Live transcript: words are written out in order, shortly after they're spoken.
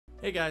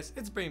Hey guys,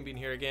 it's Brainbean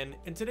here again,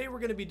 and today we're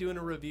going to be doing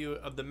a review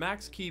of the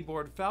Max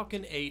Keyboard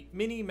Falcon-8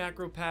 Mini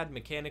Macropad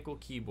Mechanical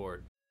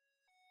Keyboard.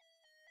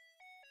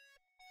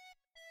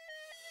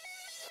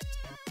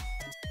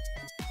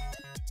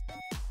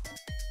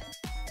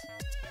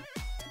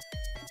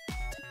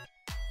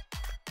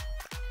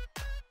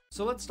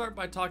 So let's start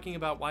by talking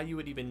about why you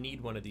would even need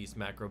one of these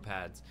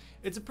Macropads.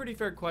 It's a pretty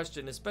fair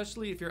question,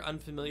 especially if you're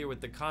unfamiliar with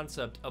the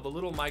concept of a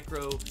little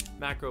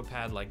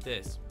macropad like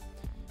this.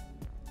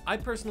 I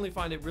personally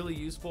find it really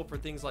useful for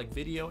things like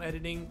video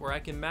editing, where I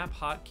can map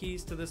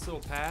hotkeys to this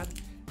little pad,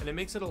 and it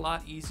makes it a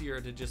lot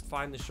easier to just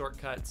find the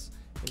shortcuts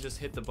and just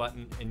hit the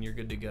button and you're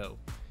good to go.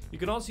 You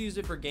can also use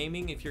it for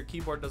gaming if your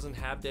keyboard doesn't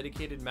have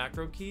dedicated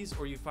macro keys,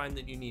 or you find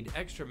that you need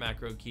extra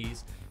macro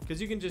keys,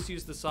 because you can just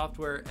use the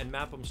software and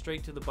map them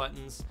straight to the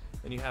buttons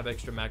and you have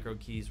extra macro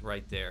keys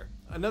right there.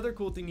 Another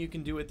cool thing you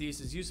can do with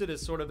these is use it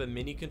as sort of a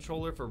mini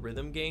controller for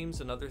rhythm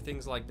games and other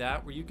things like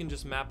that, where you can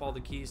just map all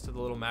the keys to the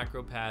little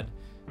macro pad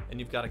and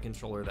you've got a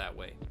controller that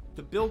way.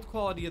 The build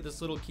quality of this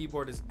little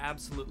keyboard is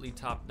absolutely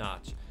top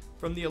notch.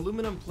 From the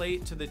aluminum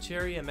plate to the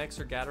Cherry MX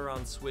or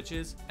Gateron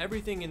switches,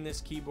 everything in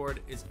this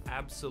keyboard is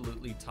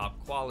absolutely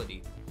top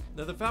quality.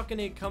 Now the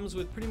Falcon-8 comes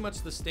with pretty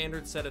much the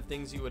standard set of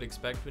things you would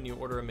expect when you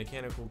order a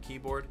mechanical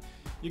keyboard.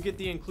 You get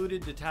the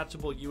included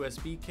detachable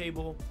USB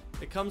cable.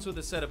 It comes with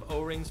a set of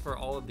O-rings for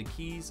all of the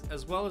keys,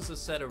 as well as a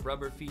set of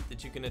rubber feet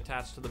that you can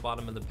attach to the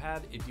bottom of the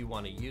pad if you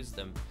want to use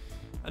them.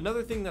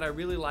 Another thing that I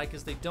really like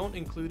is they don't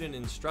include an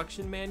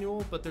instruction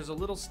manual, but there's a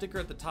little sticker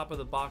at the top of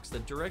the box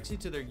that directs you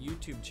to their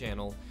YouTube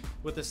channel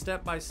with a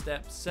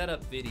step-by-step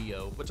setup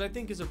video, which I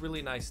think is a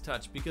really nice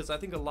touch, because I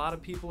think a lot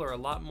of people are a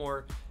lot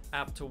more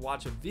apt to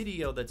watch a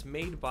video that's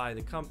made by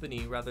the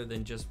company rather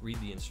than just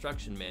read the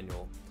instruction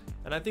manual.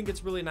 And I think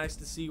it's really nice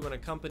to see when a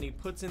company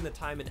puts in the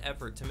time and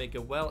effort to make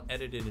a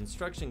well-edited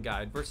instruction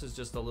guide versus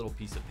just a little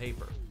piece of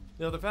paper.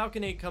 Now the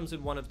Falcon-8 comes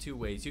in one of two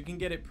ways. You can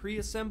get it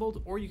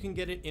pre-assembled, or you can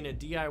get it in a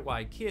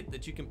DIY kit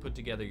that you can put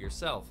together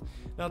yourself.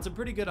 Now it's a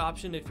pretty good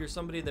option if you're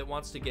somebody that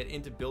wants to get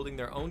into building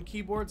their own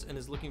keyboards and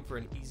is looking for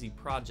an easy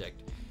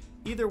project.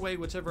 Either way,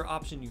 whichever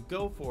option you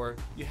go for,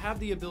 you have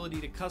the ability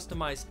to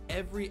customize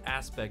every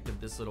aspect of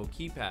this little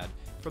keypad,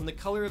 from the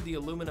color of the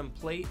aluminum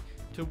plate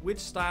to which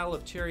style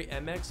of Cherry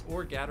MX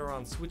or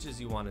Gateron switches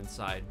you want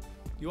inside.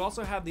 You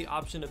also have the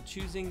option of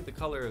choosing the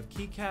color of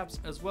keycaps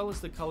as well as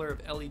the color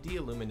of LED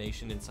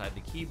illumination inside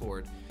the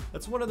keyboard.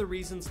 That's one of the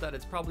reasons that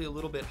it's probably a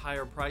little bit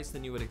higher priced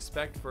than you would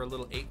expect for a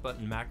little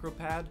 8-button macro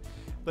pad,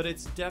 but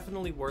it's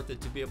definitely worth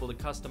it to be able to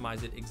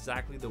customize it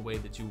exactly the way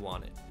that you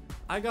want it.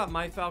 I got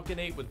my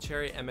Falcon-8 with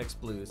Cherry MX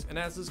Blues, and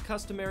as is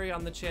customary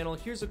on the channel,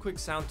 here's a quick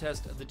sound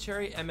test of the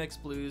Cherry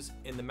MX Blues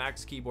in the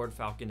Max Keyboard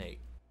Falcon-8.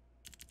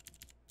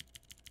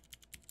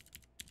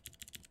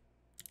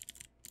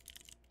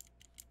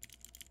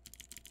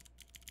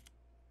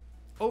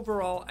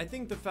 Overall, I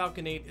think the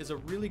Falcon-8 is a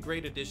really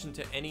great addition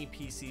to any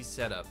PC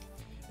setup.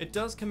 It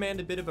does command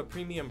a bit of a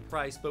premium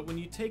price, but when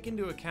you take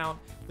into account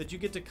that you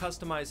get to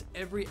customize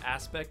every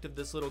aspect of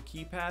this little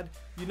keypad,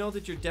 you know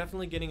that you're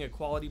definitely getting a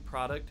quality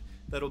product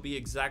that'll be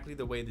exactly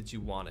the way that you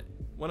want it.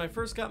 When I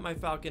first got my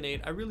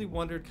Falcon-8, I really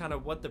wondered kind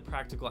of what the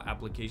practical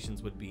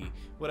applications would be.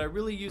 Would I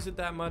really use it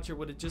that much, or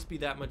would it just be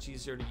that much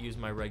easier to use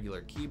my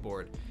regular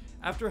keyboard?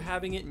 After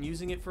having it and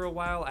using it for a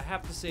while, I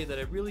have to say that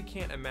I really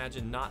can't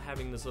imagine not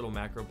having this little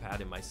macro pad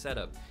in my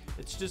setup.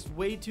 It's just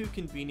way too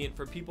convenient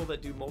for people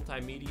that do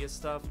multimedia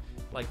stuff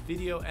like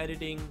video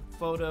editing,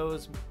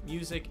 photos,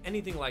 music,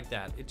 anything like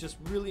that. It just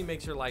really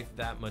makes your life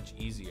that much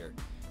easier.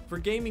 For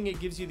gaming, it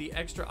gives you the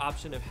extra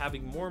option of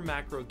having more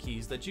macro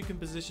keys that you can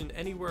position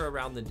anywhere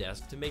around the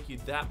desk to make you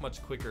that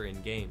much quicker in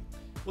game.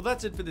 Well,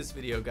 that's it for this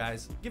video,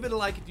 guys. Give it a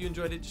like if you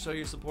enjoyed it to show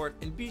your support,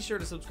 and be sure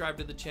to subscribe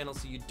to the channel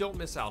so you don't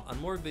miss out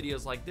on more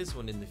videos like this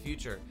one in the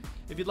future.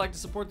 If you'd like to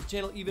support the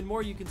channel even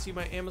more, you can see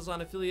my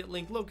Amazon affiliate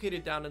link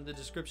located down in the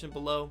description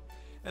below.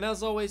 And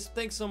as always,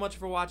 thanks so much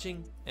for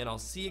watching, and I'll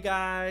see you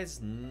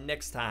guys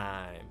next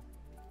time.